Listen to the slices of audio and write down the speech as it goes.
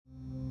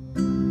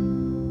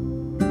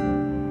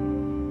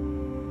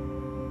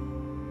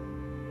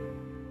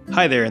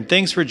Hi there, and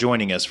thanks for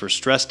joining us for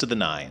Stress to the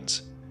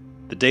Nines,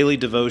 the daily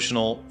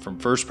devotional from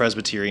First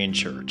Presbyterian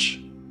Church.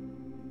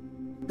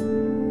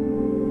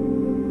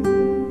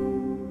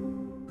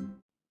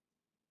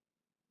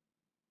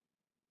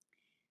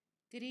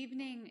 Good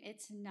evening.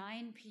 It's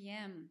 9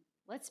 p.m.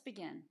 Let's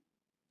begin.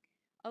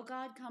 O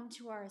God, come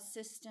to our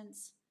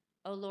assistance.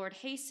 O Lord,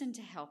 hasten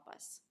to help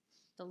us.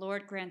 The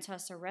Lord grant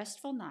us a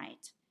restful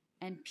night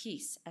and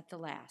peace at the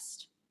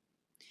last.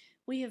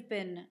 We have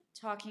been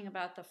talking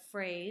about the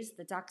phrase,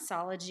 the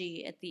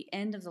doxology at the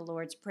end of the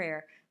Lord's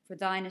Prayer, for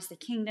thine is the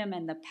kingdom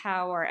and the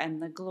power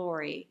and the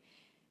glory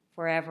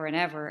forever and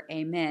ever.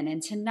 Amen.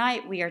 And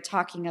tonight we are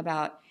talking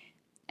about,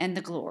 and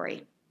the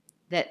glory,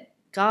 that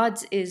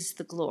God's is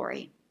the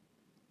glory.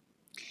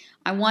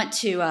 I want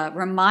to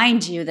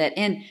remind you that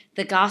in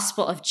the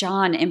Gospel of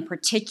John in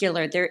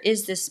particular, there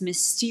is this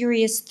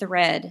mysterious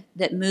thread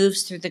that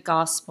moves through the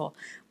Gospel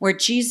where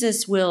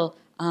Jesus will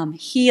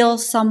heal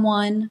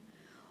someone,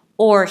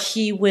 or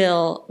he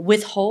will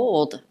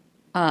withhold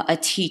a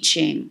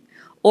teaching,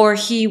 or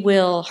he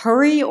will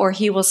hurry, or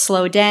he will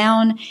slow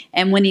down.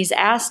 And when he's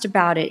asked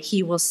about it,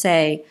 he will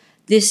say,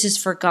 "This is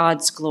for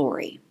God's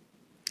glory.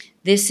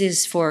 This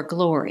is for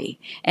glory."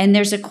 And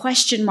there's a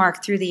question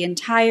mark through the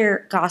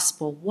entire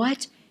gospel.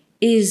 What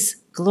is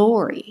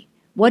glory?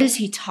 What is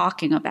he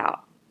talking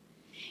about?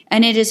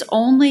 And it is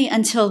only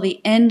until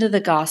the end of the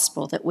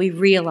gospel that we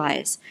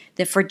realize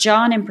that for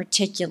John in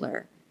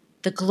particular,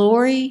 the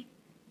glory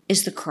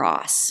is the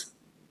cross.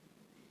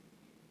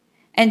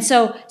 And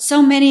so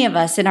many of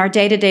us in our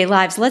day-to-day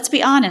lives, let's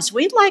be honest,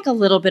 we'd like a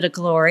little bit of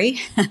glory.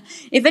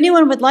 If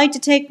anyone would like to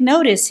take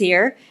notice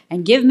here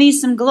and give me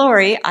some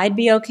glory, I'd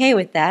be okay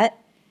with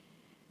that.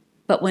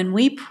 But when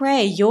we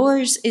pray,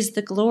 yours is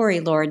the glory,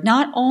 Lord,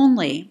 not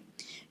only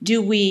do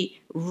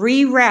we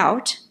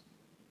reroute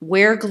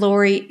where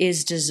glory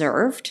is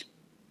deserved,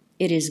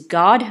 it is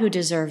God who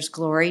deserves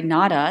glory,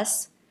 not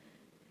us.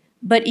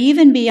 But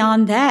even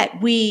beyond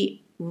that, we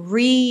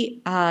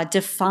redefine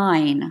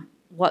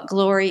what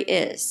glory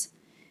is.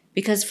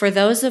 Because for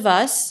those of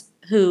us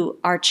who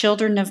are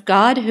children of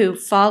God, who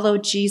follow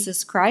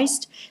Jesus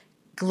Christ,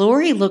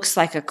 glory looks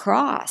like a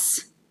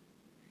cross.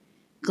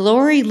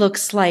 Glory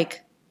looks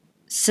like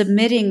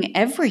submitting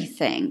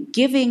everything,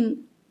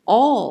 giving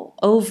all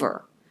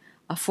over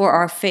for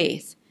our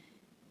faith,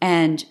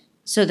 and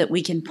so that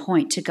we can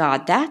point to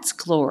God. That's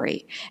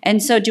glory.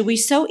 And so do we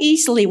so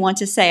easily want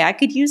to say, I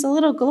could use a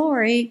little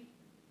glory?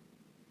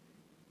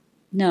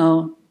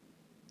 No,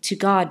 to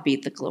God be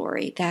the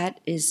glory. That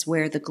is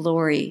where the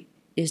glory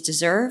is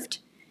deserved,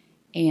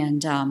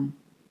 and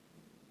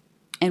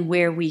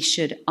where we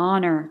should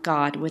honor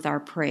God with our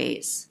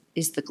praise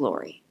is the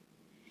glory.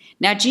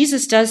 Now,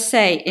 Jesus does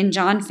say in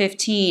John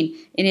 15,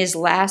 in his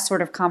last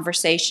sort of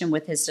conversation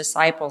with his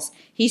disciples,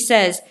 he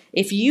says,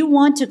 if you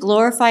want to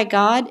glorify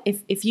God,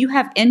 if you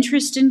have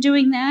interest in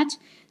doing that,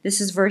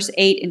 this is verse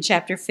 8 in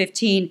chapter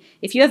 15,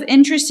 if you have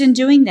interest in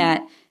doing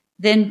that,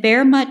 then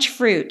bear much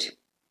fruit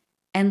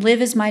and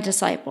live as my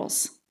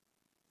disciples.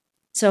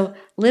 So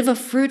live a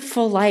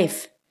fruitful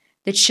life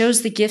that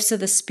shows the gifts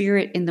of the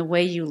Spirit in the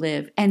way you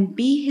live, and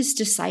be his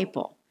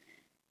disciple.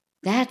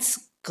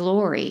 That's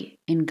glory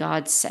in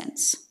God's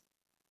sense.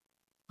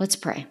 Let's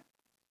pray.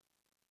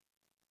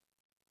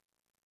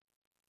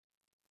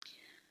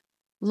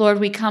 Lord,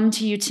 we come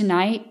to you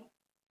tonight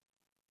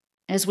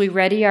as we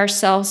ready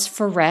ourselves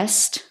for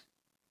rest,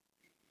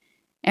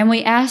 and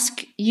we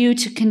ask you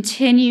to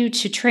continue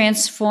to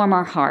transform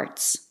our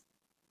hearts,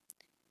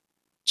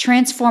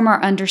 transform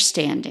our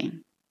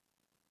understanding.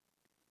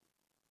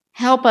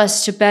 Help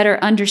us to better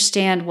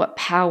understand what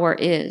power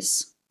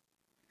is,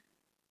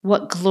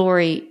 what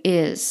glory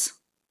is,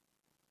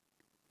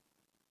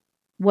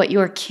 what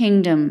your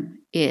kingdom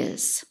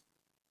is.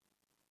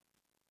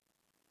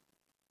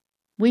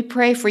 We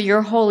pray for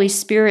your Holy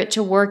Spirit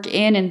to work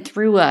in and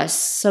through us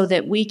so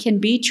that we can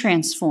be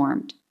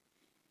transformed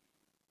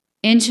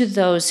into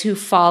those who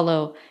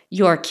follow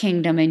your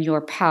kingdom and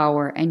your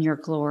power and your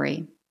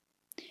glory.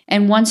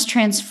 And once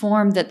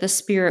transformed, that the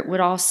Spirit would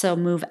also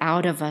move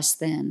out of us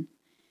then,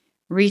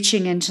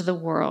 reaching into the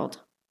world.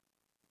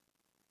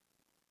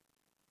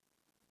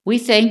 We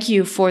thank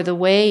you for the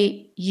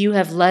way you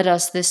have led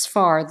us this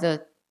far,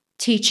 the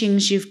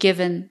teachings you've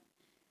given,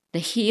 the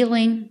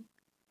healing,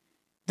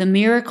 the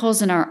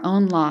miracles in our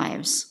own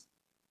lives.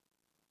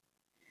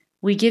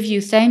 We give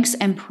you thanks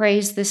and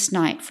praise this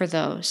night for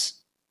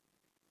those.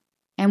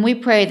 And we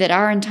pray that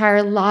our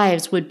entire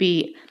lives would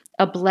be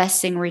a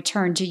blessing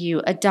returned to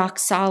you, a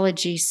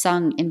doxology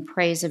sung in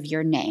praise of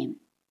your name.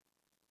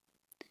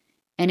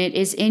 And it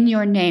is in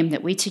your name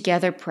that we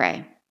together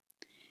pray.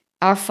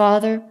 Our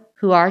Father,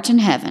 who art in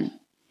heaven,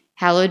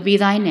 hallowed be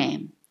thy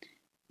name.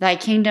 Thy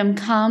kingdom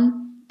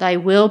come, thy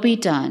will be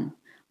done,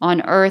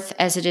 on earth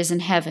as it is in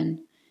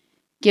heaven.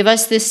 Give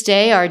us this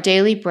day our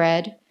daily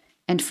bread,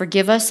 and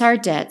forgive us our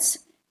debts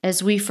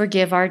as we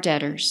forgive our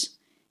debtors.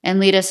 And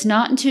lead us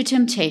not into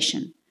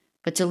temptation,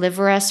 but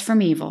deliver us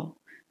from evil.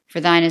 For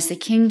thine is the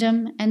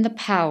kingdom and the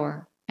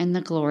power and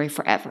the glory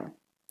forever.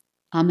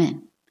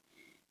 Amen.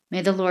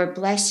 May the Lord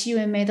bless you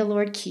and may the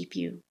Lord keep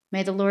you.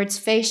 May the Lord's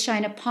face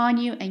shine upon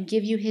you and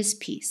give you his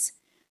peace,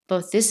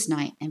 both this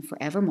night and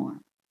forevermore.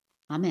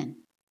 Amen.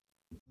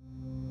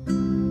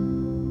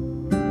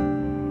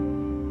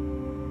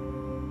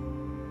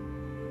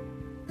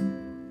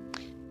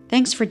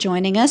 Thanks for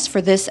joining us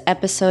for this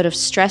episode of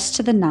Stress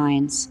to the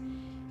Nines.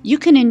 You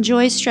can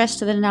enjoy Stress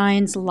to the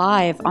Nines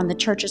live on the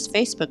church's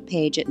Facebook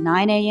page at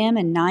 9 a.m.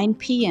 and 9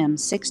 p.m.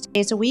 6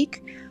 days a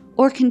week,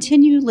 or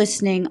continue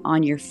listening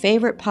on your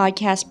favorite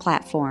podcast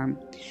platform.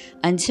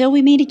 Until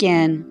we meet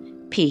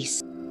again,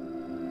 peace.